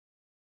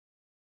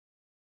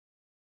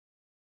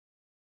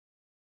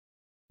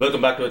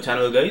Welcome back to our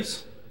channel,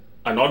 guys.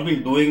 I've not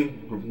been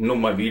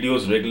doing my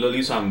videos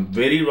regularly, so I'm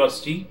very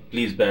rusty.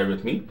 Please bear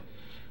with me.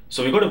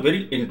 So we got a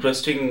very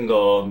interesting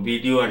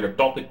video and a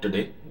topic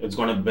today. It's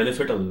going to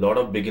benefit a lot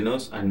of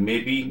beginners and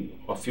maybe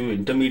a few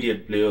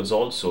intermediate players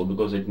also,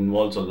 because it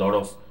involves a lot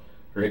of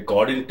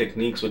recording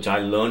techniques which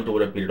I learned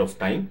over a period of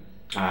time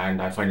and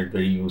I find it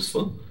very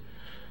useful.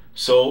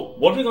 So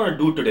what we're going to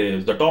do today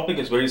is, the topic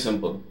is very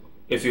simple.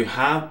 If you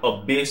have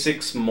a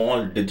basic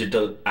small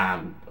digital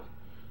amp,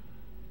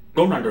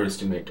 don't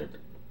underestimate it.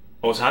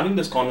 I was having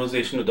this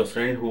conversation with a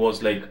friend who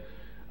was like,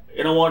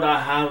 you know what,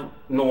 I have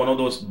one of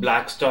those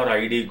Blackstar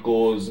ID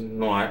cores.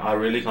 I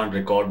really can't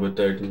record with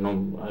it.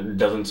 It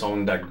doesn't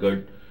sound that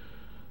good.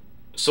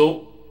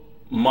 So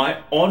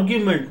my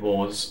argument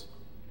was,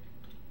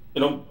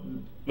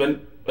 when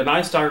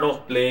I started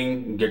off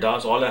playing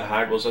guitars, all I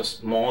had was a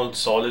small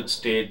solid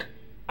state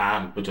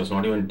amp, which was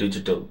not even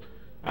digital,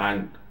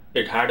 and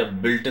it had a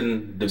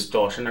built-in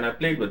distortion, and I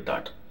played with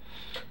that.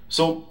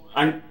 So,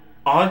 and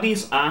are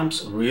these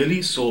amps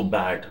really so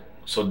bad?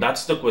 So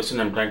that's the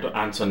question I'm trying to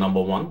answer.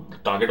 Number one, the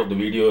target of the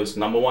video is,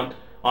 number one,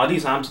 are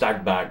these amps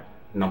that bad?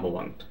 Number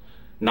one.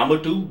 Number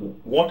two,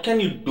 what can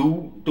you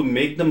do to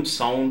make them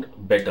sound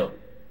better?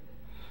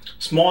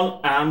 Small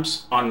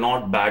amps are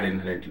not bad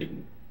inherently.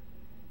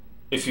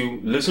 If you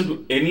listen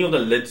to any of the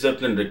Led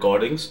Zeppelin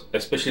recordings,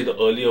 especially the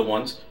earlier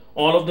ones,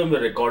 all of them were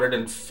recorded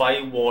in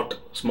 5-watt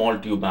small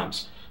tube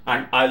amps.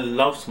 And I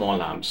love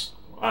small amps.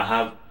 I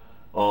have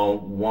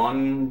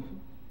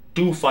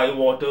two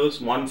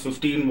 5-watters, one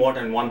 15-watt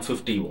and one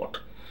 50-watt.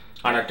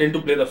 And I tend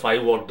to play the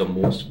 5-watt the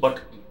most.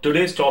 But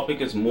today's topic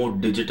is more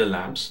digital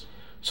amps.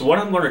 So what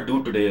I'm going to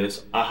do today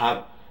is, I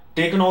have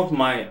taken out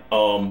my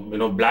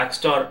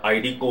Blackstar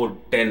ID Core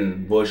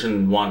 10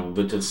 version 1,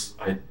 which is,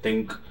 I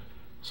think,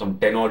 some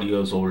 10 odd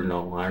years old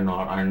now. I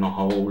don't know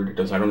how old it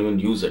is. I don't even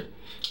use it.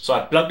 So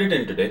I plugged it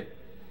in today.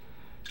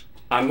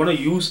 I'm going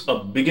to use a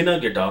beginner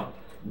guitar.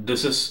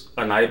 This is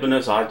an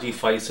Ibanez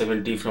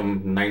RG570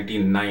 from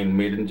 1999,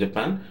 made in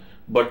Japan.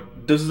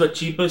 But this is the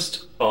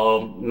cheapest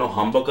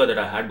humbucker that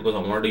I had, because I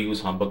wanted to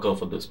use humbucker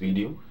for this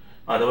video.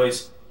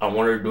 Otherwise, I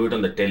wanted to do it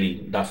on the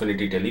telly,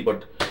 Daffinity telly.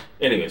 But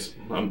anyways,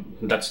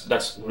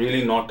 that's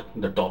really not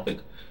the topic.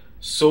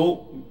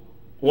 So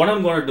what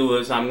I'm going to do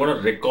is, I'm going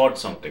to record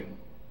something.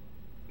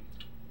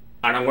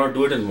 And I'm going to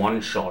do it in one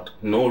shot.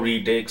 No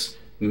retakes,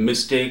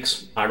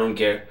 mistakes, I don't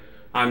care.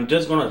 I'm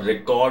just going to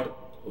record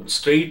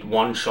straight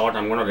one shot.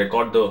 I'm going to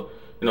record the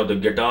the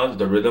guitars,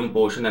 the rhythm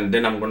portion, and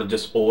then I'm going to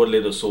just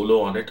overlay the solo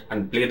on it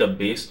and play the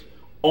bass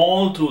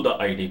all through the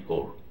ID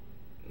core.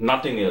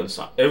 Nothing else.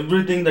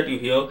 Everything that you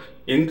hear,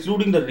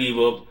 including the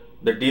reverb,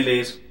 the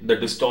delays, the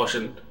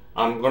distortion,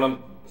 I'm going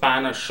to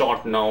pan a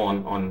shot now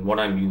on what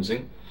I'm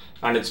using,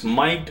 and it's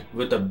mic'd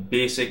with a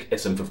basic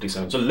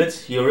SM57. So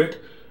let's hear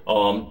it.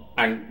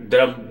 And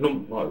there are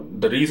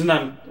the reason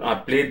I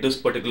played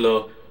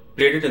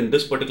it in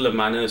this particular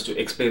manner is to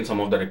explain some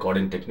of the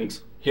recording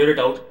techniques. Hear it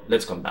out.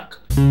 Let's come back.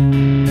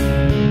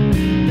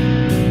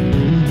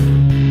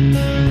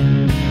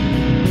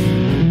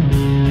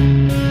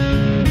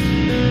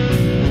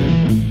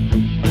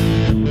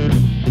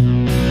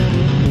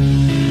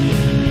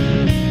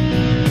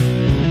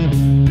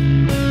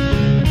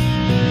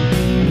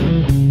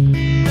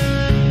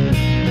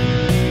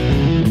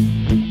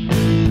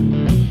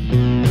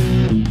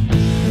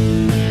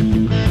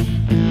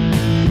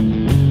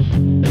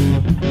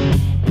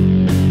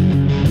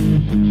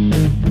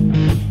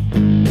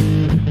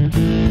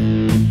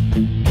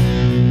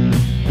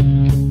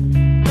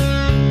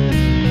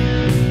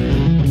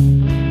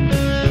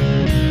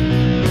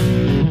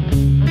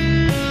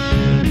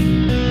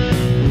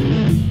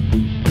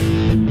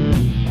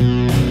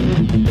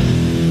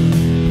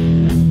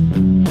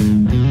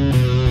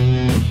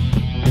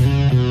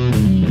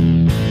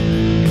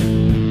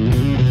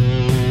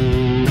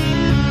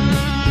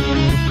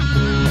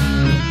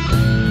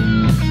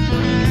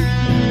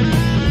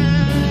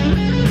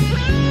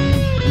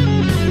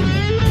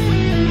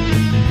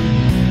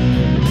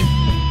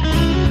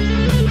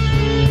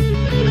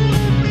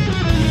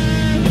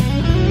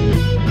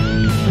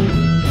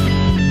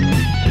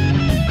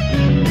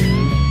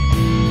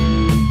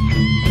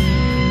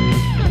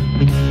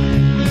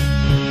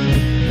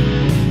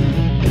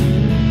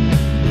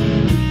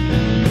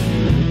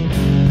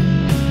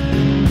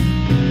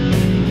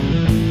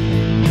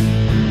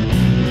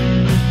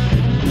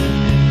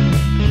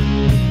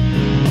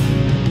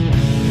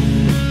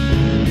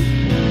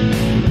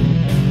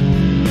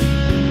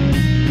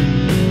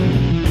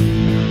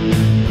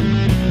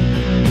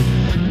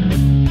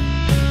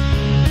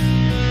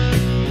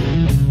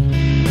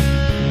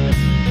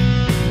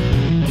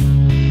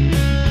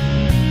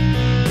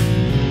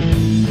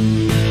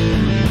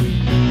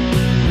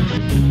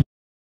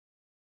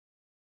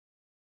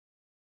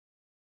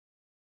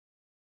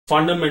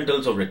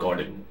 Fundamentals of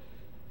recording.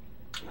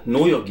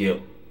 Know your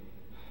gear.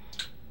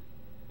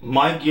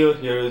 My gear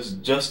here is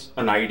just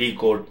an ID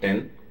Core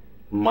 10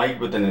 mic'd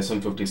with an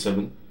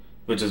SM57,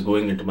 which is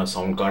going into my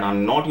sound card.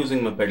 I'm not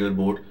using my pedal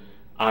board.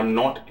 I'm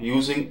not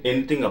using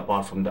anything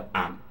apart from the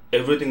amp.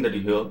 everything that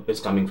you hear is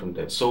coming from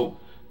there. So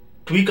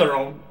tweak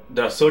around.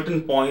 There are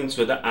certain points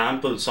where the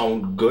amp will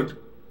sound good.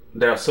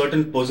 There are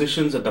certain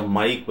positions that the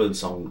mic will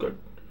sound good.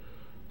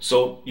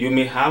 So you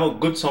may have a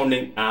good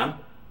sounding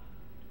amp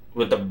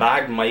with a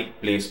bad mic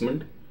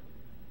placement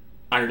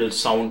and it will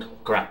sound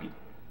crappy.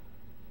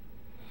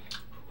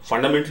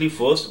 Fundamentally,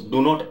 first,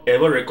 do not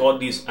ever record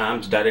these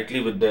amps directly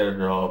with their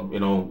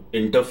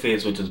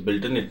interface which is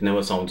built in. It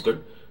never sounds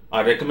good.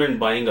 I recommend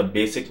buying a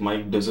basic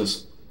mic. This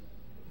is,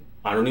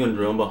 I don't even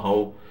remember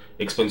how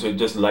expensive. It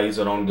just lies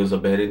around. There's a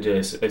Behringer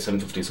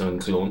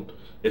SM57 clone.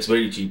 It's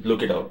very cheap.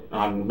 Look it out.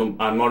 I'm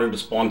not into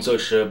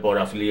sponsorship or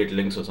affiliate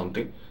links or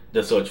something.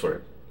 Just search for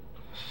it.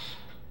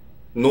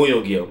 Know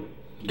your gear.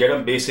 Get a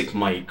basic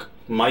mic.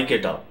 Mic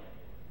it up.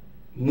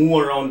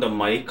 Move around the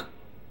mic.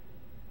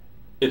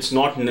 It's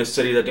not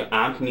necessary that your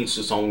amp needs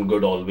to sound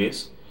good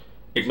always.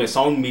 It may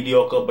sound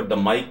mediocre, but the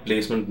mic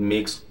placement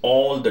makes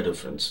all the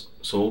difference.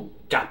 So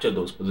capture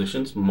those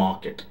positions,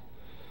 mark it.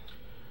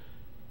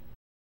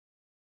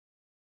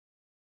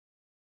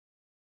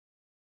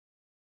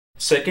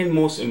 Second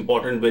most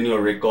important, when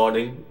you're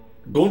recording,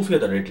 don't fear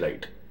the red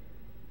light.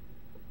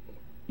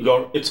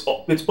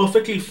 It's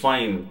perfectly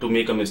fine to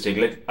make a mistake.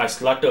 Like I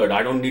sluttered,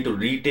 I don't need to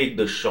retake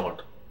the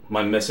shot.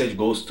 My message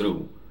goes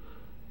through.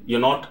 You're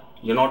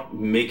not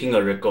making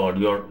a record.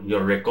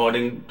 You're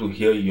recording to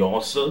hear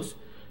yourself.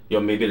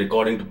 You're maybe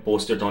recording to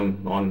post it on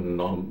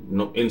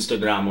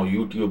Instagram or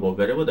YouTube or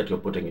wherever that you're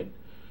putting it.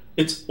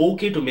 It's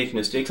okay to make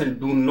mistakes, and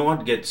do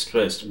not get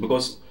stressed,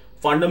 because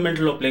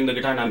fundamental of playing the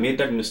guitar, and I made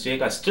that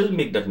mistake, I still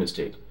make that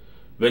mistake.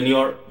 When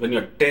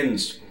you're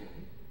tensed,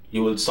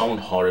 you will sound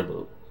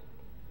horrible.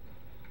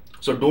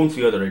 So don't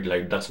fear the red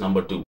light. That's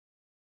number 2.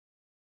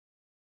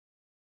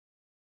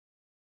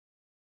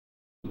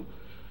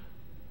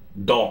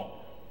 DAW.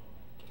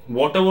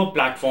 Whatever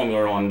platform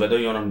you're on, whether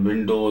you're on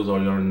Windows or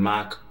you're on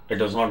Mac, it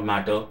does not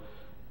matter.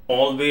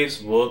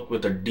 Always work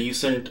with a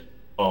decent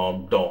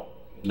DAW.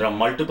 There are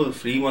multiple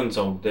free ones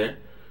out there.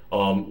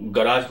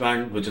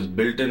 GarageBand, which is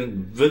built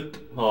in with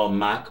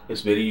Mac,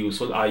 is very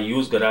useful. I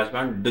use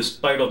GarageBand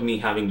despite of me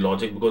having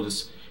Logic,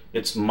 because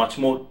it's much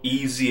more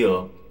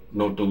easier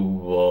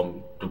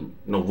to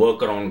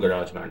work around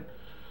GarageBand.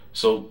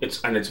 So it's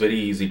very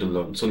easy to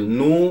learn. So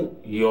know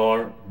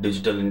your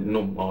digital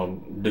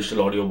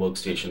audio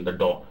workstation, the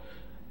DAW.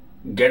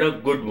 Get a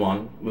good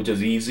one which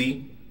is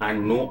easy,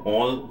 and know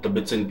all the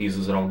bits and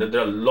pieces around it.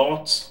 There are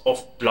lots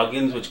of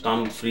plugins which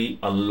come free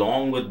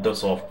along with the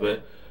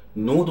software.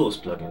 Know those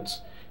plugins.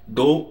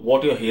 Though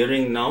what you're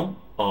hearing now,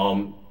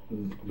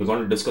 we're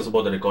going to discuss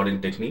about the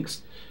recording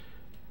techniques.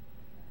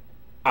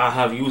 I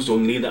have used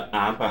only the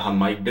amp, I have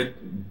mic'd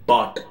it,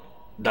 but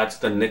that's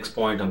the next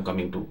point I'm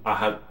coming to. I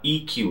have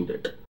EQ'd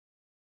it.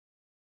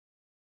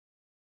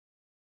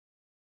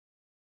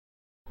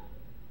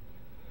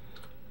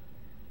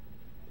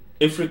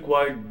 If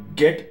required,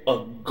 get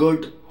a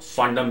good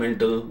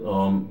fundamental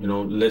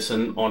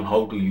lesson on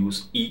how to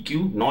use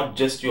EQ, not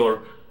just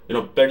your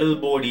pedal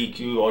board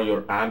EQ or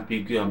your amp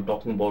EQ. I'm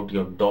talking about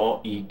your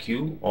DAW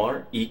EQ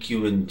or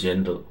EQ in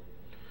general.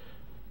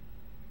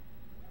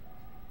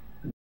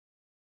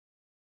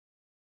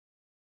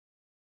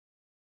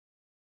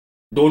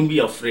 Don't be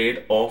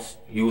afraid of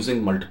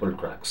using multiple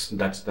tracks.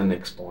 That's the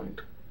next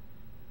point.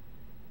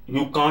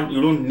 You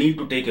don't need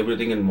to take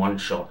everything in one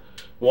shot.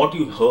 What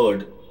you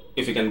heard,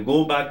 if you can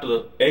go back to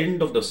the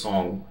end of the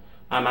song,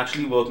 I'm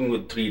actually working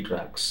with 3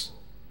 tracks.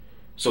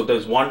 So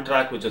there's one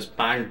track which is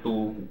pan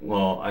to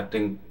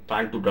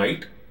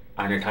right,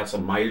 and it has a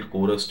mild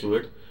chorus to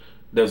it.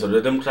 There's a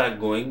rhythm track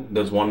going.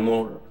 There's one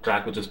more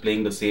track which is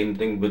playing the same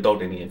thing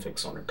without any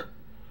effects on it.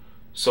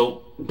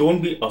 So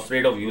don't be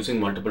afraid of using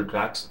multiple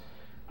tracks,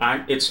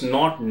 and it's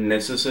not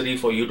necessary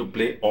for you to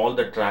play all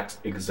the tracks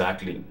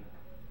exactly.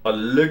 A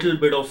little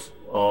bit of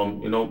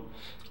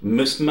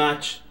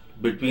mismatch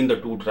between the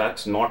 2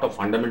 tracks, not a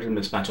fundamental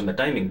mismatch on the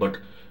timing, but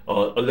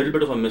a little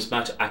bit of a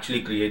mismatch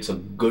actually creates a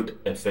good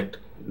effect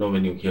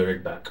when you hear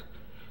it back.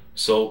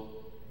 So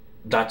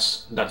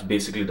that's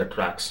basically the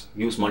tracks.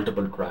 Use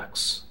multiple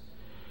tracks.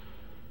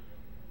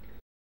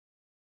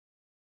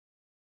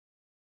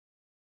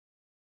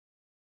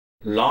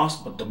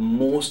 Last but the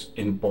most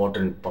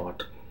important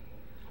part,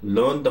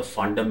 learn the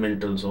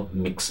fundamentals of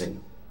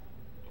mixing.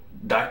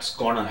 That's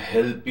gonna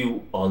help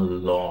you a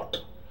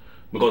lot,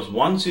 because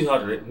once you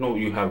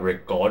have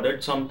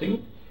recorded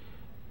something,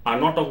 I'm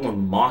not talking about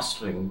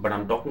mastering, but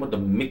I'm talking about the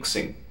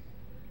mixing.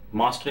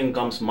 Mastering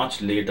comes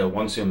much later.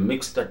 Once you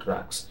mix the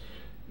tracks,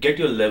 get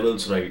your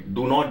levels right.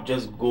 Do not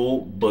just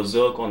go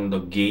berserk on the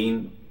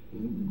gain.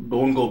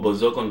 Don't go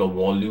berserk on the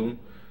volume.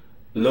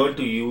 Learn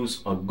to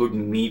use a good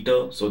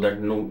meter, so that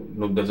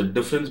there's a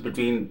difference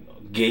between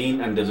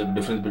gain, and there's a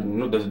difference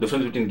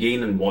between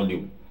gain and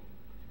volume.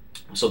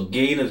 So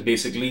gain is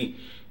basically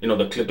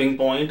the clipping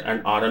point,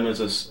 and RMS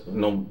is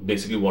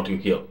basically what you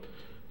hear.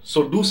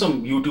 So do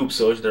some YouTube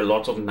search. There are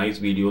lots of nice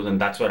videos,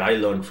 and that's where I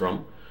learned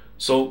from.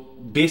 So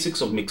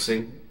basics of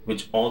mixing,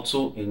 which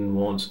also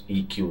involves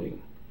EQing.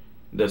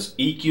 There's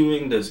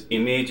EQing, there's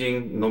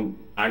imaging,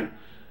 and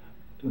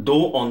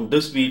Though on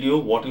this video,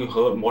 what you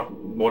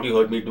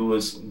heard me do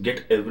is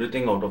get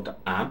everything out of the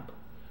amp.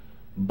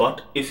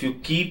 But if you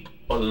keep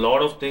a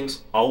lot of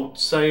things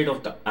outside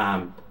of the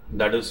amp,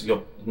 that is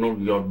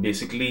you're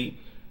basically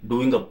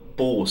doing a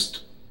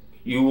post,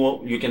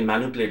 you can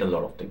manipulate a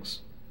lot of things.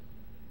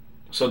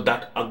 So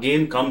that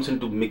again comes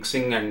into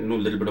mixing and a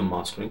little bit of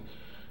mastering.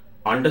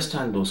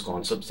 Understand those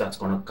concepts. That's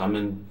going to come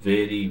in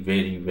very,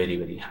 very, very,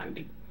 very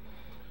handy.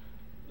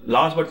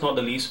 Last but not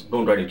the least,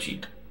 don't try to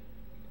cheat.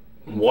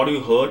 What you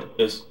heard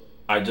is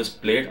I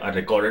just played, I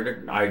recorded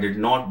it. I did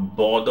not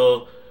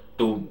bother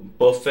to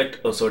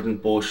perfect a certain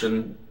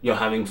portion. You're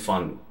having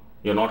fun.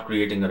 You're not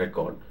creating a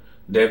record.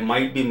 There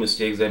might be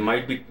mistakes. There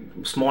might be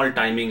small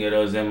timing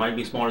errors. There might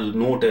be small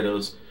note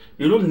errors.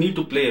 You don't need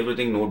to play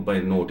everything note by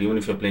note. Even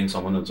if you're playing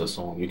someone else's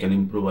song, you can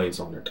improvise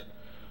on it.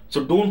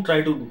 So don't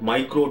try to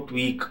micro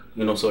tweak,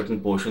 certain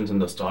portions in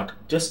the start.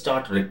 Just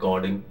start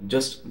recording.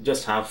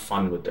 Just have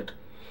fun with it.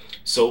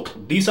 So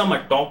these are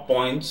my top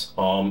points.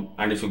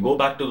 And if you go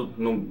back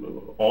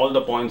to all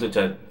the points which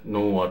I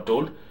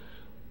told,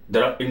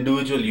 there are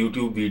individual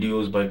YouTube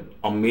videos by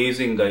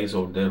amazing guys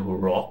out there who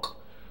rock.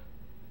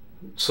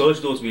 Search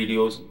those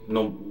videos.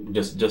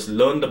 Just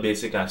learn the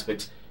basic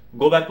aspects.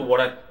 Go back to what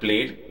I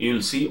played.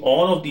 You'll see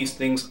all of these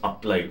things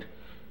applied.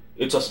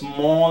 It's a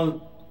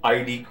small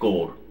ID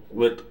core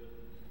with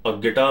a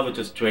guitar which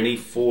is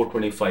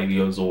 24-25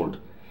 years old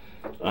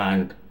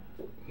and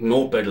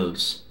no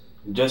pedals,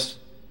 just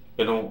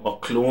a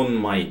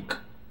clone mic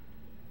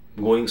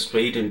going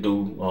straight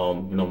into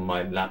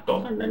my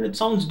laptop, and it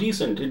sounds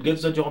decent. It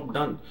gets the job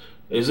done.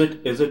 Is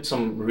it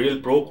some real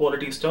pro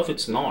quality stuff?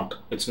 It's not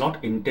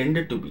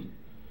intended to be.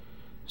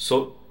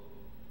 So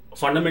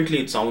fundamentally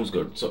it sounds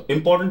good. So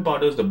important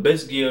part is the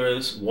best gear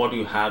is what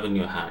you have in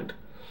your hand.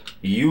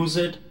 Use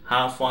it,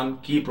 have fun,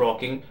 keep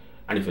rocking.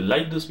 And if you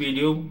like this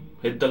video,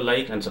 hit the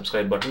like and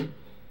subscribe button.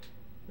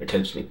 It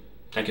helps me.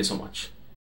 Thank you so much.